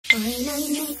Boy, now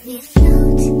you make me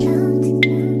float, float.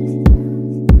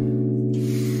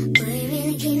 Boy, you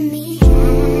really give me high.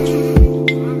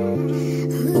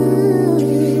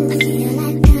 Ooh, I feel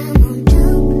like I'm on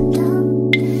dope,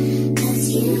 dope. 'Cause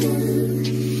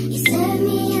you serve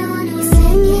me on a regular.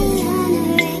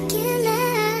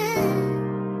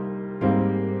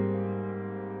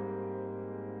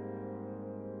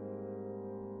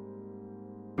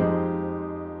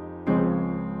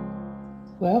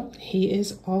 Well, he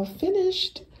is all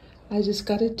finished. I just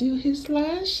got to do his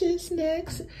lashes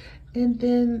next and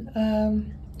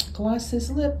then gloss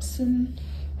his lips and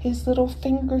his little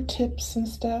fingertips and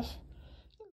stuff.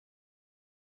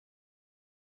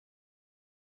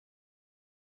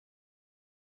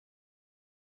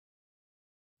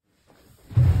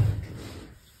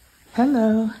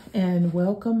 Hello and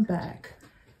welcome back.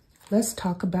 Let's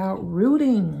talk about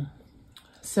rooting.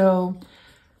 So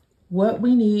what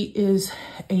we need is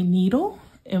a needle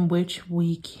in which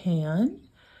we can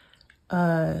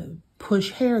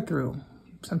push hair through.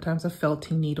 Sometimes a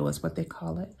felting needle is what they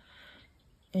call it.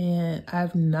 And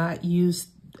I've not used,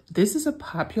 this is a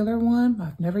popular one.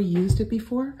 I've never used it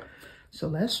before. So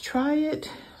let's try it.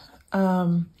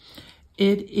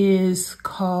 It is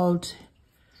called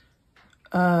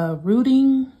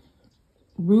Rooting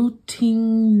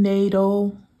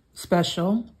Natal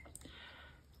Special.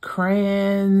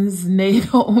 Crayons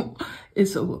natal.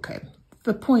 It's okay.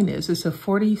 The point is, it's a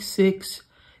 46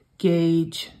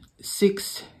 gauge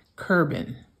 6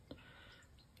 carbon.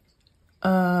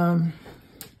 Does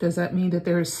that mean that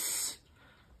there's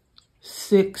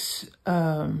 6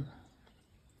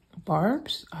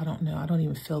 barbs? I don't know. I don't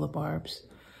even feel the barbs.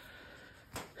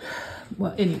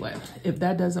 Well, anyway, if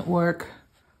that doesn't work,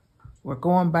 we're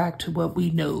going back to what we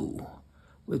know,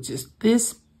 which is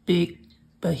this big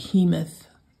behemoth.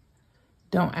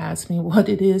 Don't ask me what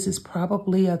it is. It's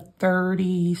probably a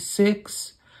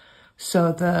 36.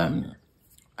 So the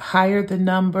higher the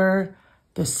number,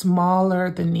 the smaller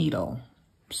the needle.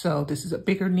 So this is a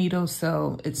bigger needle,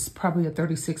 so it's probably a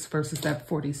 36 versus that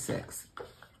 46.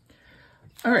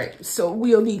 All right, so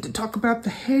we'll need to talk about the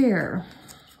hair.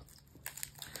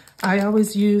 I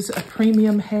always use a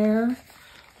premium hair.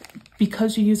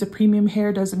 Because you use a premium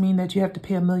hair doesn't mean that you have to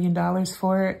pay $1 million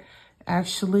for it.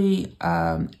 Actually,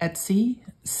 Etsy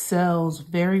sells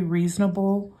very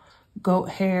reasonable goat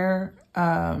hair,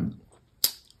 and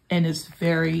it's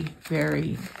very,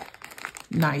 very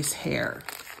nice hair.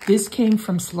 This came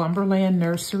from Slumberland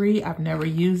Nursery. I've never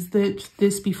used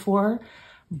this before,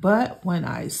 but when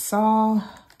I saw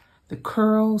the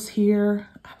curls here,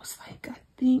 I was like, I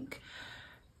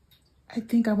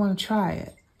think I want to try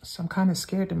it. So I'm kind of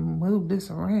scared to move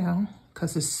this around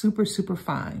because it's super, super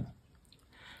fine.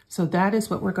 So that is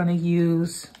what we're going to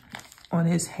use on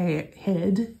his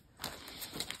head.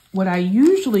 What I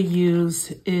usually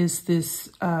use is this,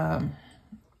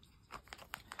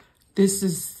 this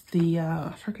is the,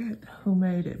 I forget who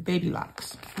made it, Baby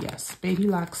Locks. Yes, Baby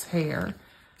Locks hair.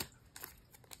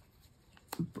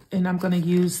 And I'm going to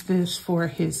use this for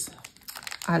his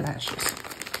eyelashes.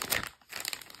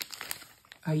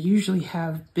 I usually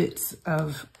have bits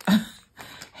of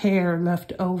hair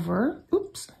left over.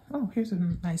 Oops. Oh, here's a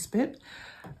nice bit.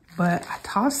 But I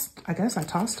guess I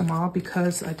tossed them all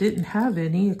because I didn't have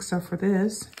any except for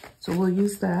this. So we'll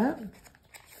use that.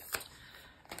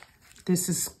 This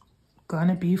is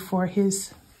gonna be for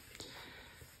his,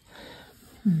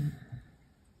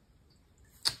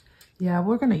 yeah,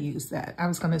 we're gonna use that. I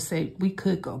was gonna say we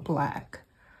could go black,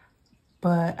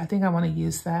 but I think I wanna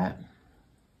use that.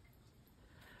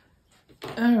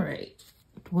 All right,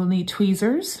 we'll need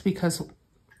tweezers because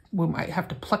we might have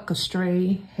to pluck a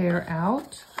stray hair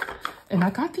out. And I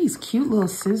got these cute little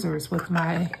scissors with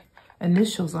my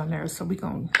initials on there. So we're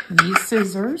going to need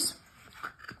scissors.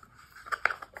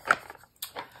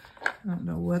 I don't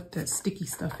know what that sticky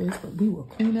stuff is, but we will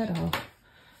clean that off.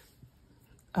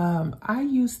 I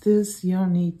use this. You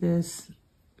don't need this,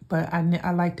 but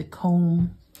I like to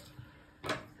comb.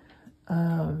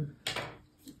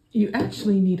 You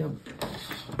actually need a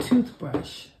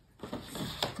toothbrush.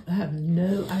 I have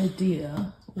no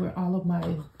idea where all of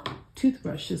my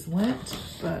toothbrushes went,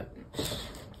 but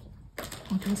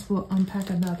I guess we'll unpack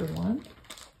another one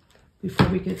before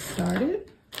we get started.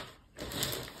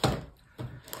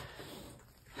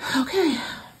 Okay,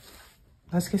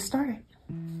 let's get started.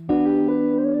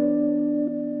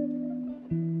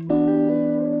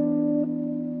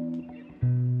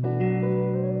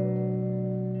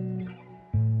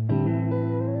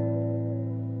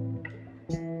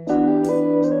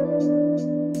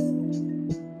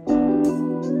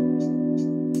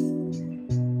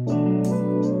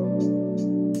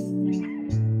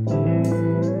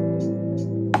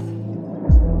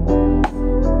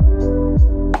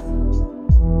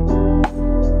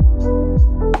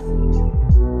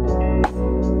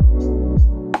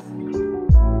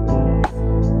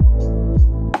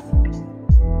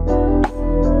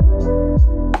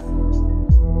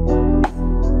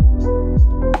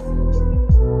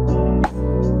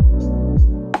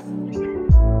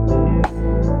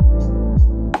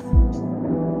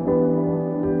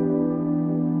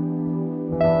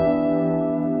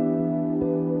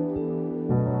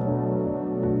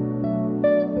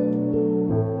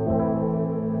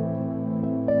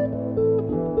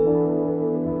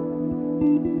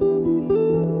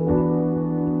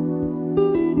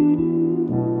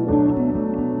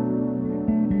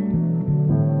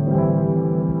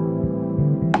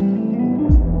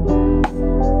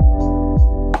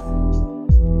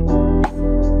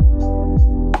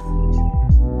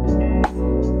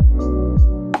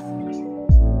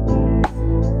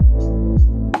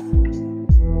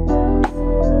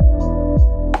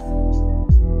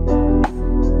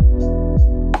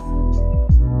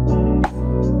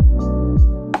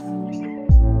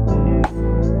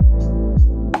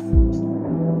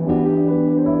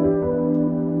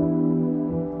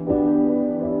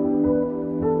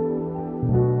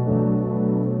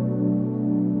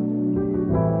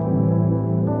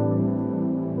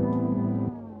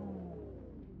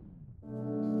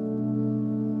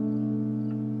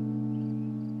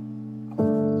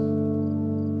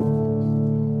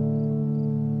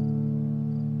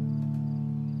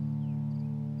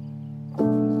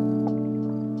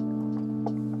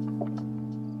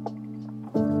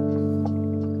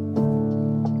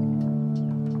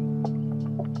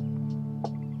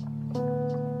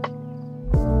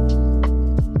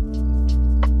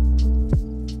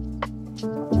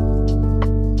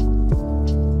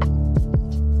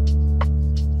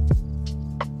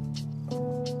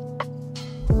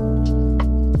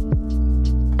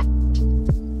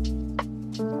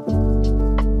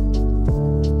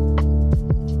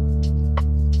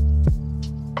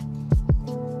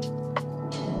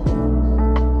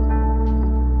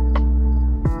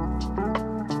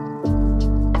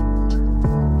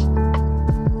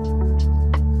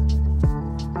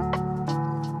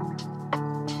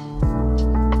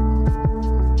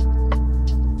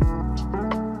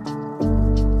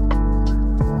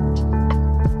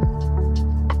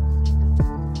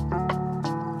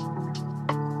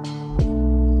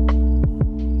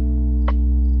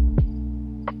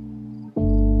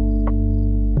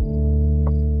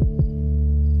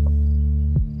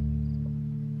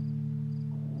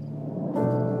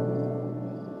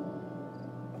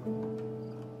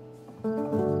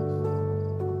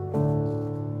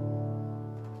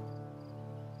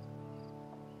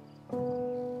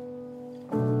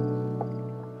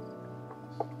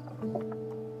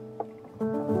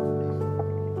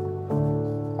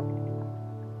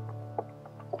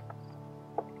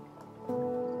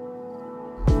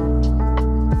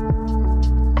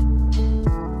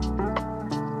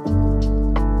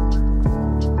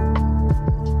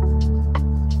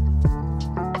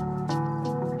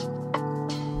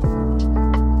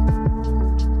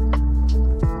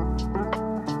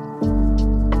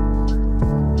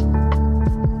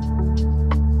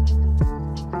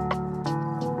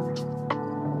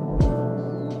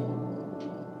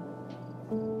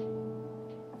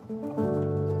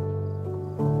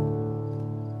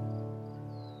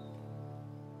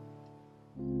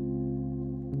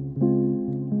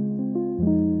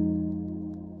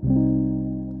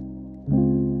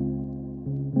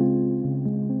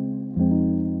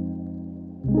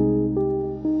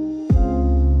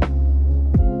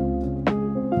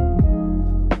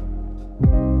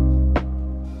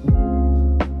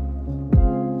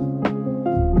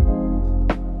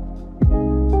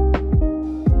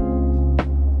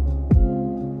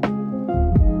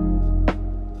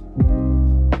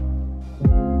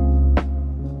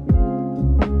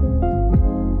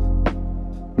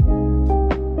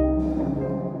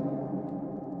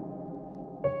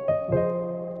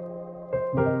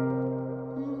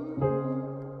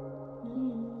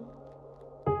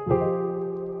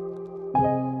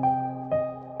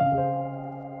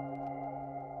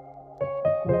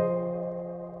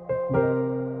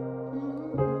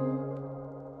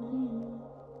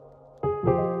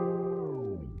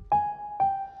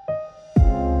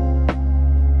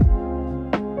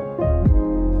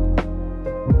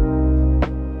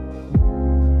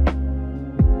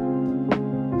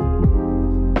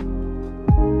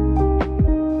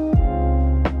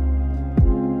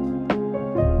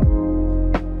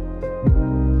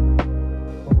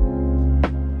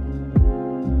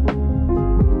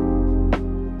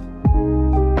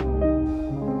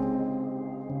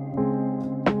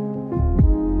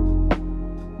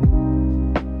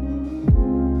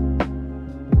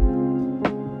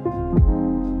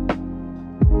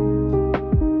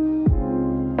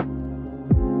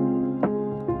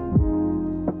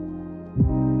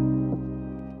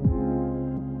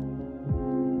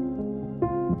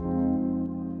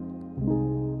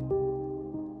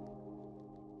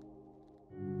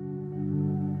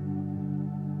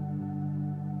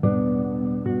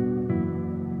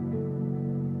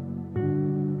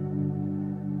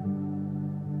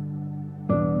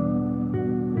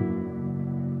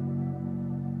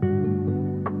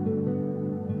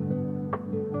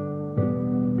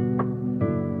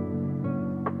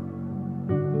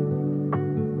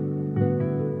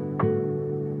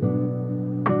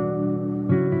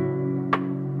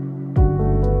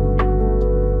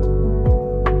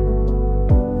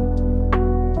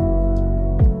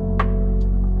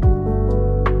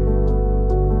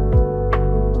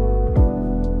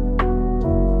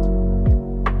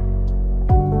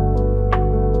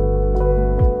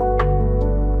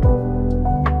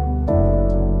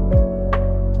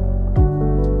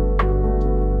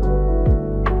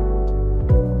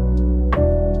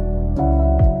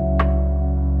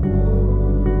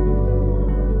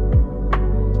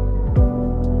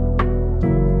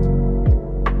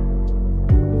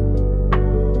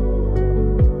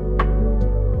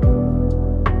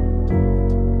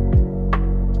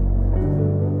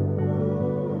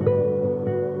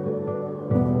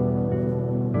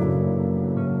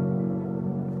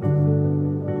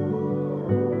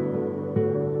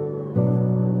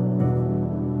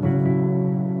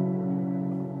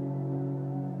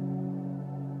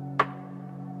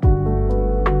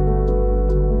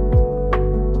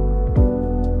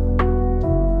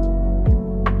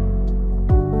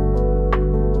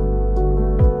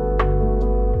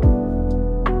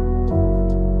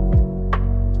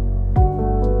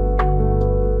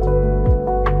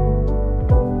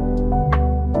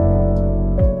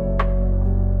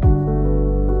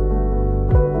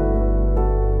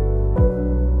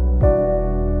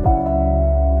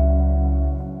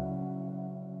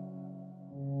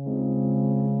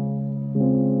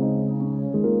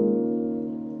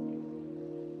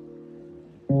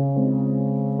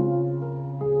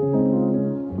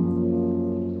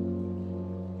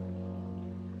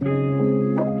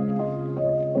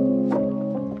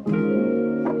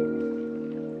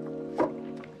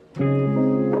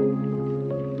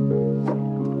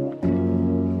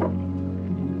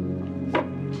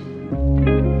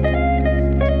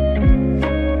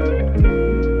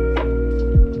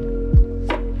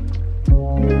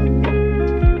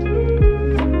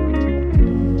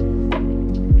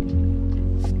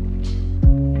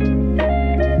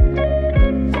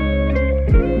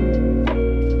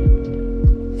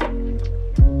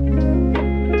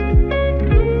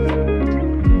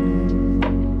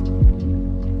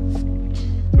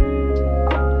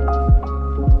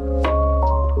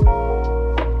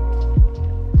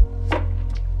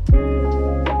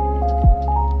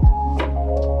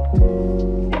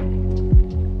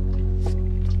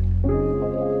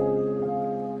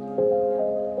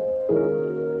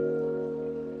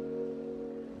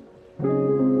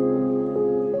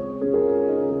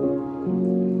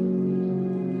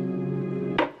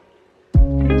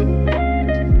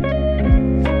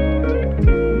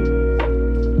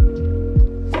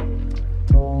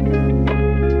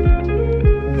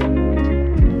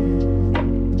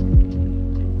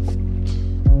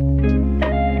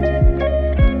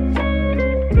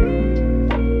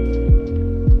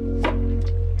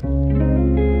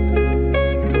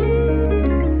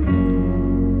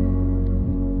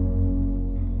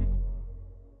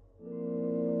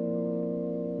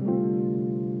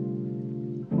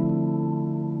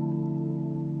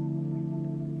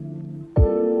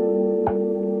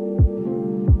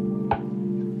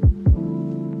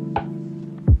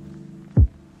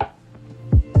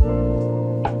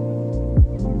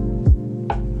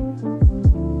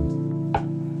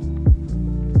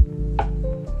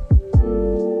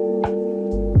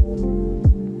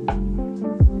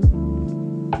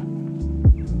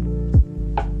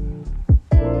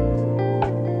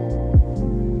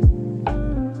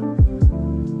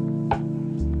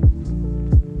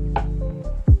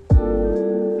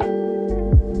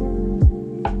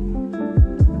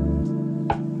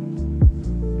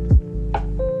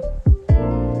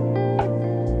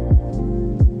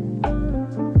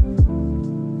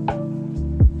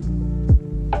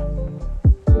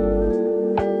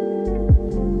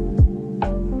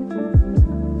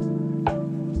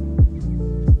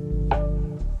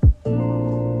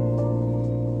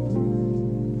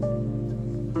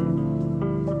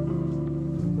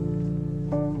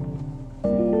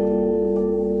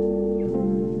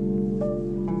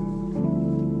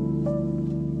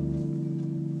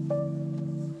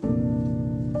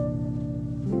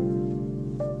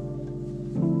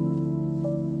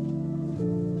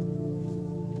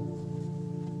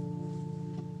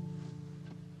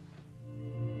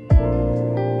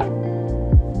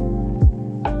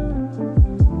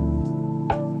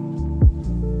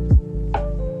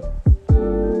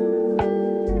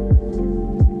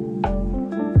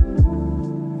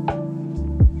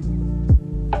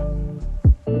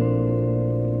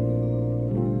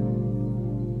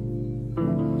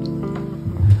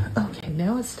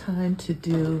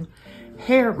 do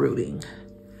hair rooting.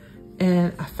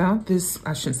 And I found this,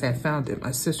 I shouldn't say I found it,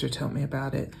 my sister told me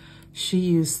about it. She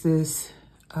used this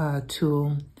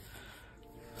tool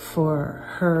for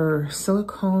her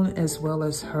silicone as well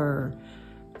as her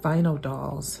vinyl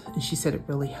dolls. And she said it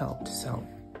really helped. So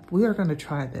we are gonna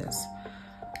try this.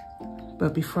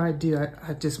 But before I do,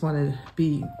 I just wanna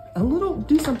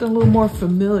do something a little more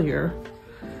familiar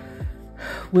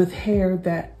with hair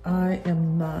that I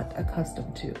am not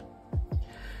accustomed to.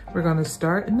 We're gonna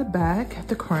start in the back at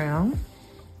the crown.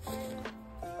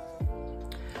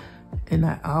 And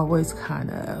I always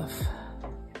kind of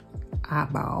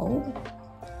eyeball.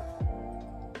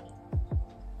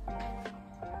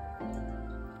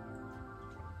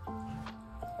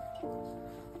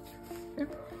 So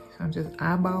I'm just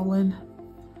eyeballing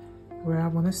where I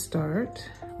wanna start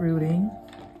rooting.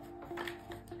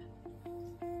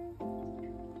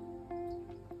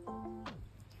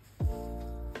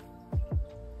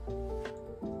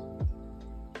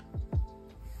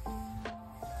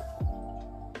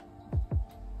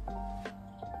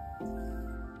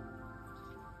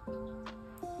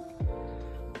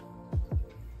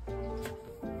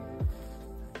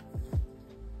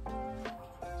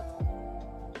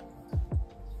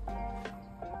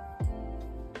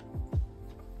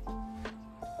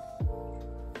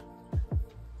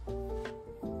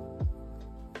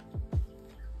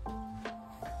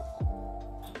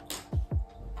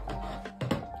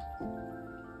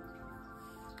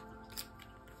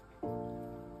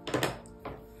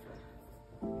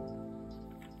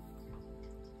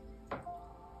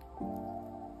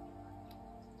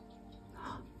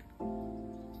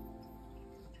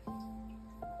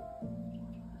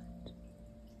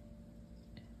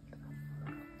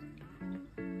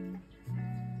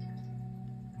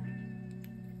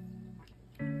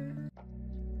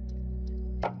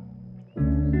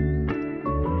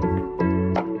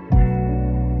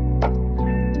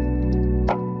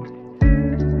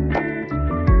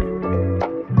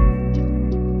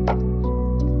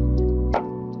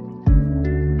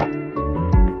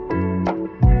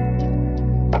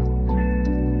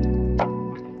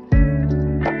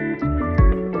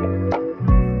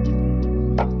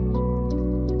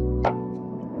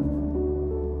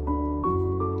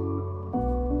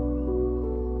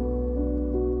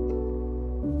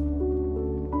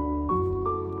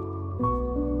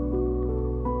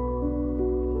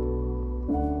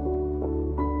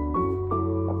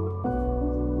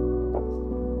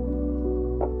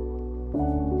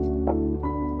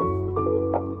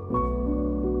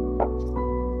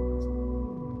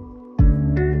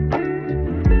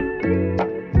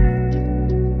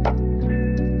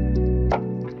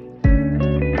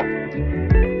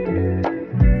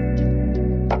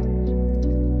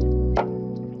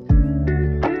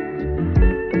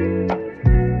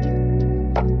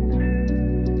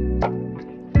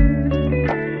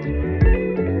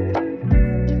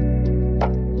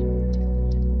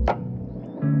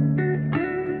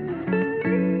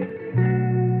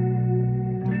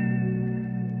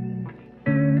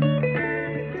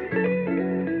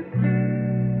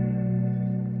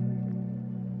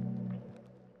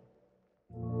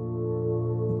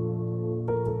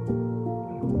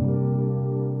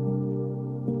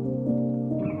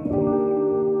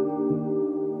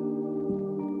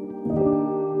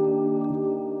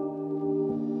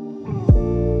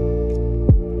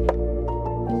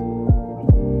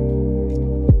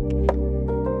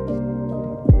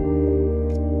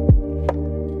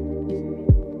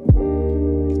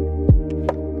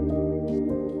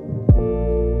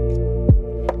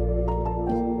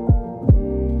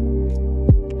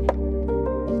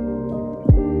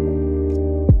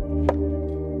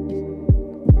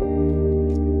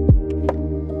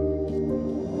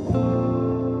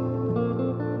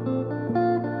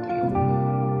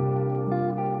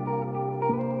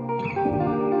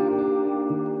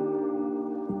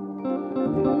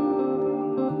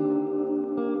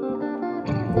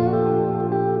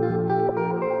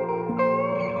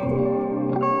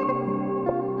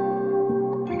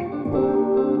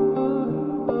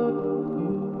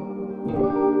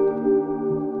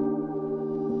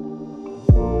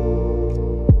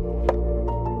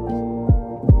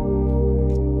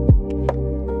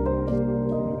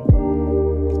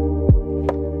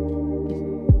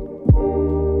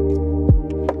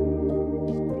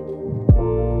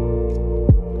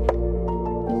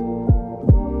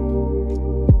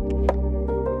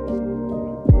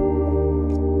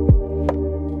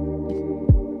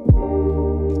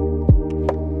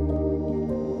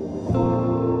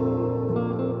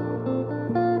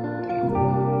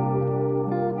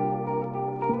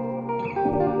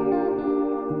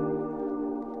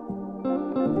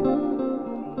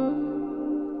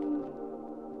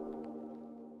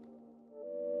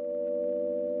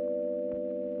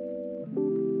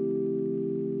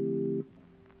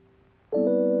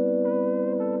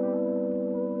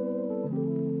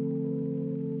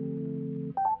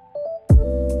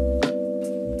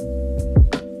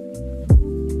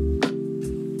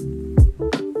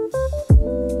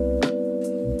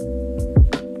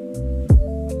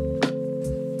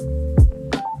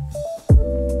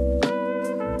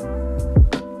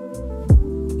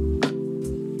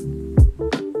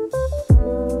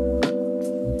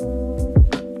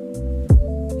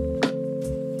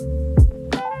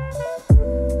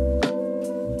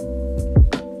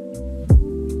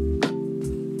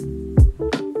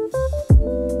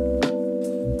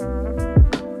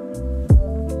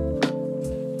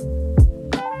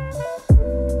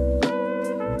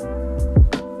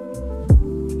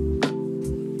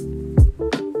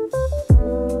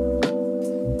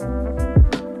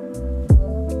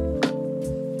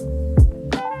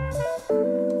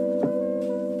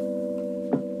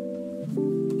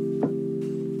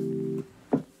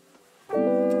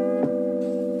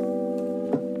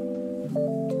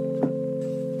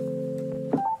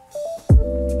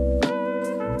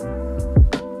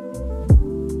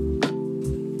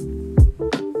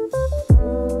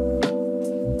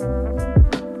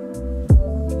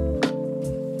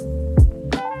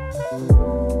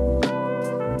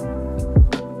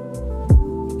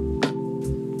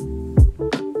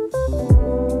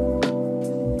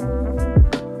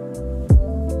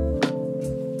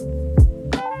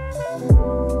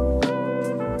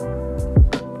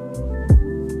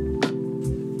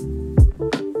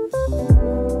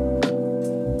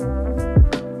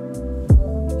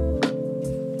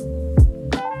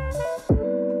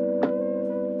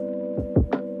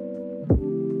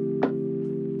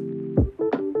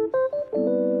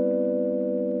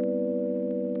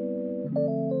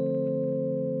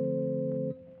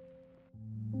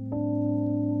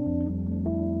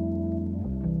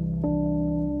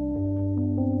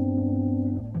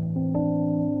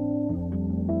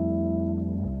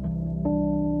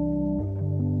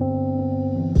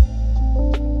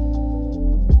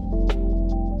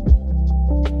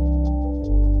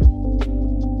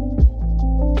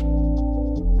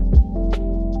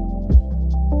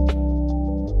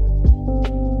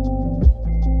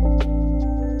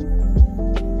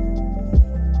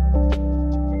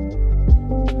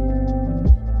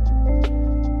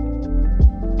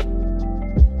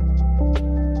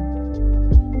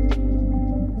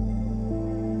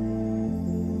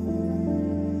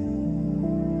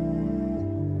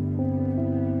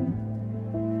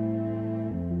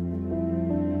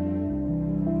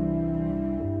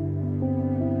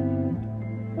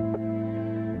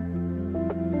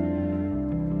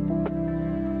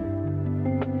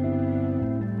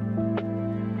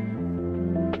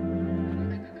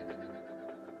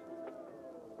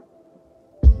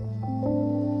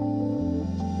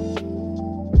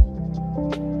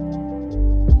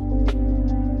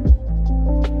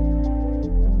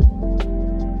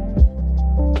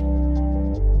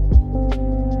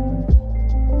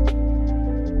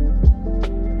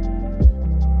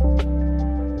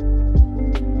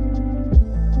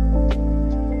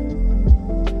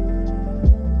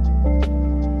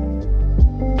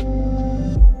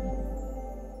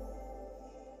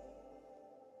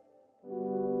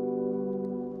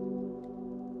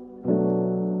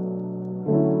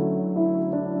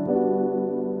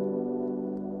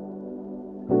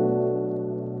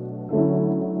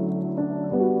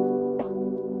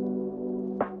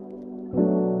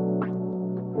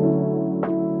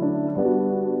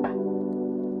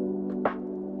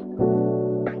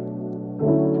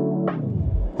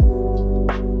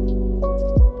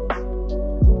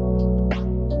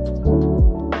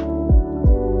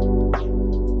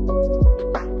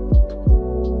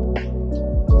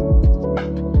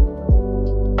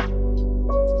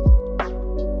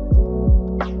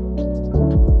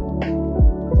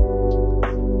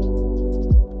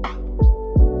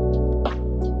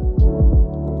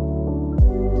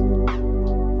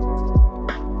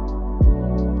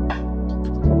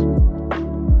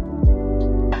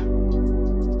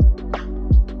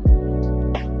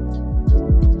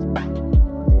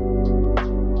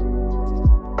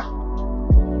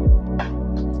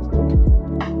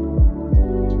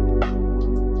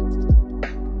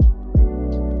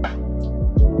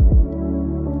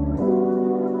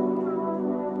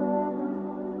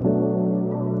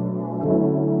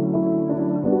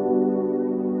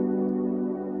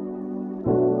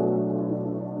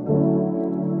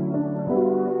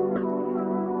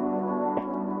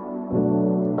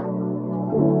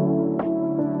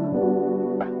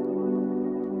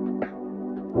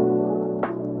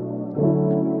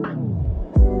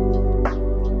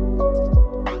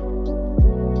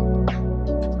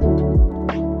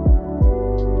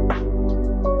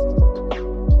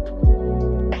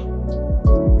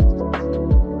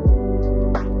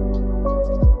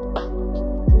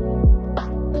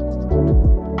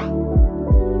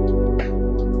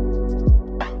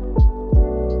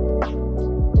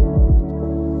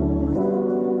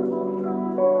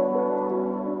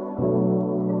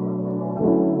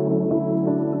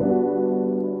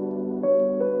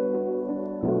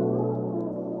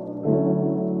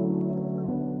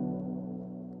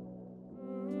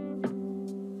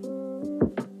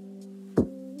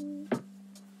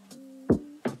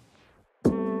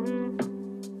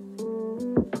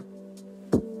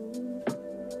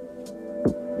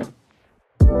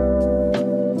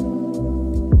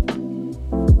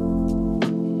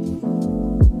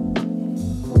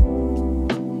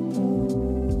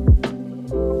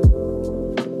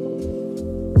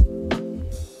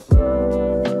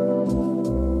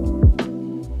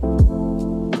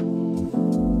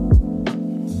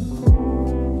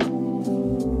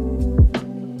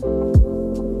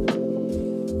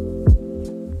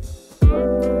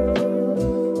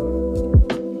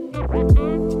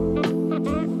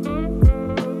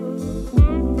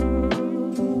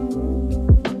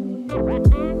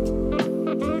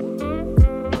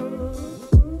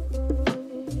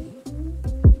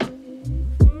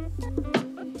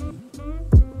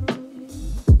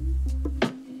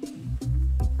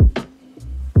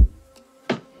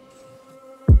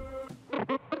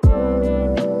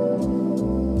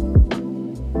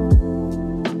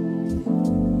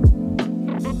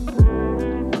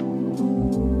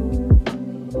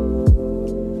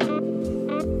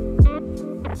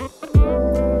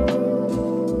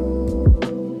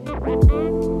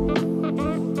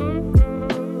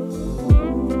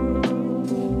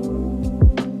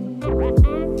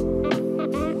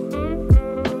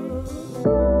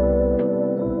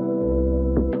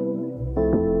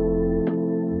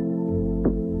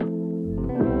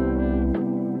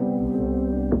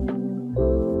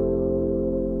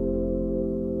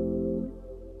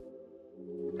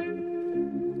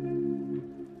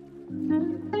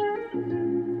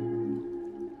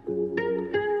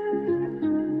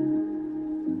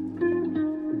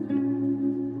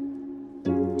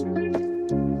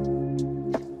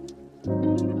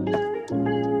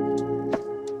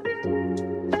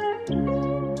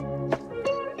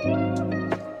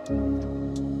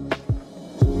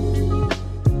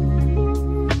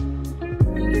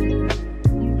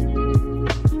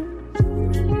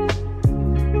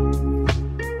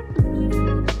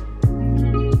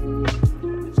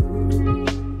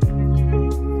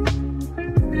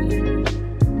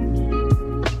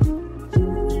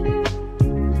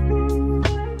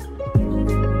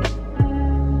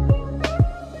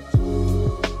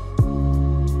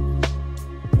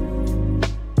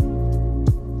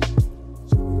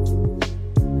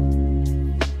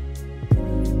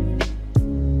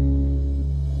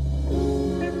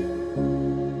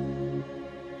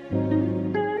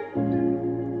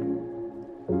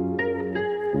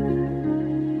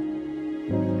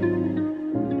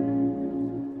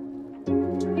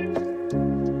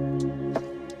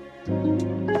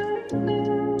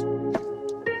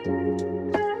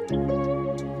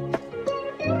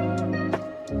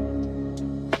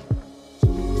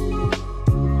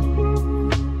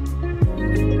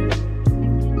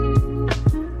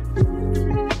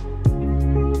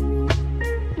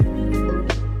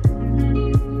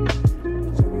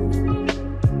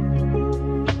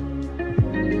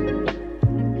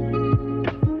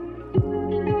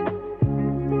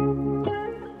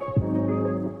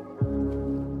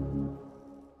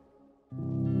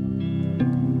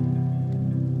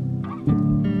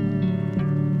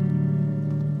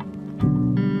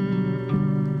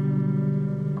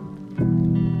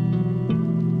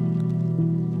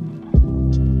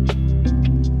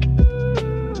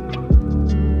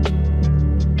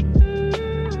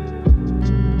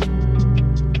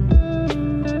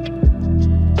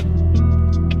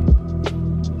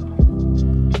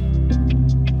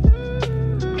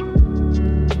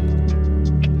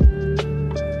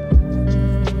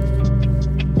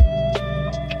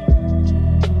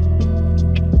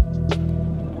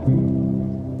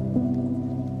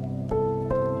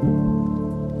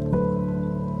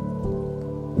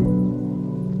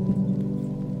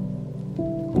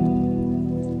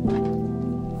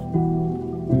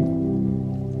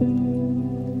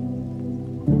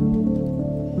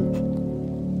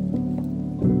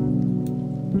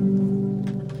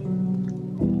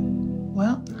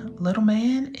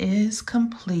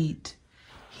 complete.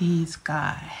 He's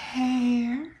got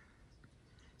hair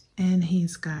and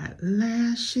he's got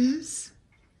lashes.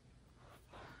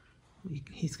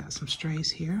 He's got some strays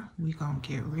here. We're gonna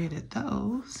get rid of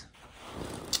those.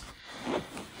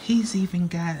 He's even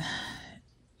got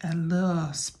a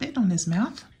little spit on his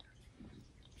mouth,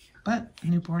 but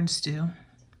newborn still.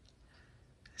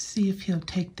 Let's see if he'll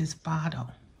take this bottle.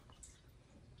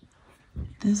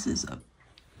 This is a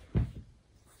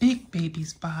big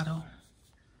baby's bottle.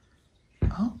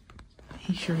 Oh,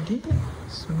 he sure did.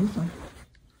 Smooth him.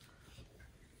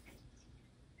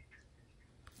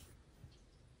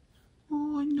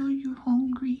 Oh, I know you're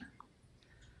hungry.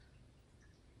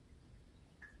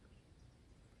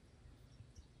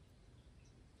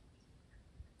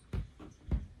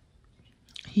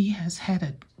 He has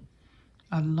had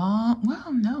a long,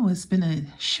 well, no, it's been a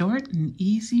short and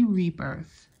easy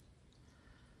rebirth.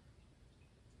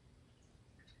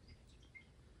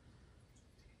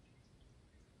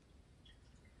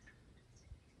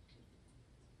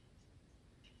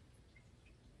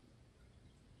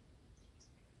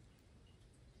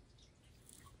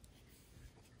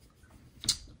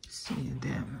 See,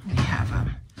 then we have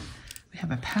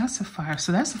a pacifier.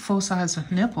 So that's a full-size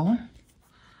nipple.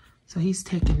 So he's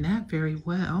taking that very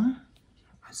well.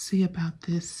 Let's see about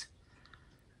this.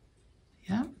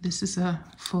 Yep, this is a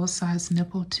full-size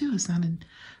nipple too. It's not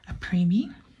a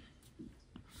preemie.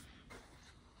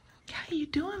 How you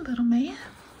doing, little man?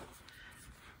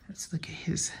 Let's look at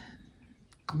his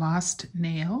glossed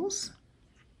nails.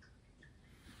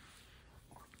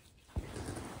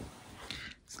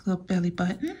 His little belly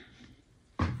button.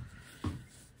 And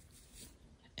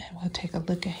we'll take a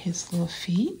look at his little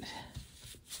feet.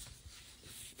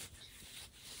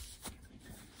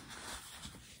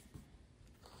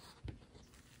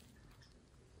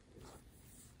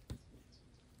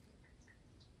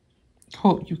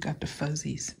 Oh, you got the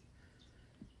fuzzies.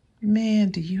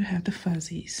 Man, do you have the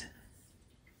fuzzies.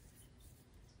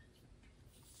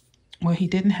 Well, he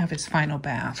didn't have his final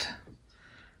bath,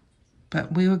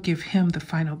 but we'll give him the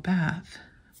final bath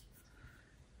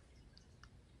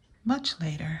much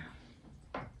later.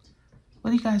 What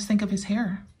do you guys think of his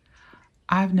hair?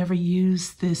 I've never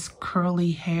used this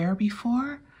curly hair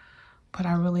before, but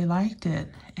I really liked it.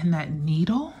 And that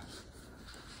needle,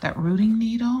 that rooting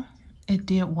needle, it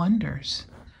did wonders.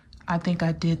 I think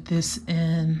I did this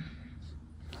in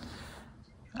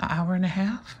an hour and a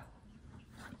half,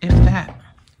 if that.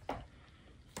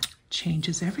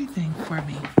 Changes everything for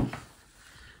me.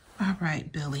 All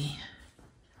right, Billie.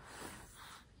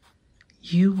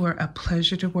 You were a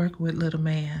pleasure to work with, little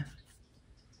man.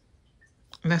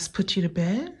 Let's put you to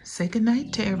bed. Say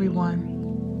goodnight to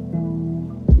everyone.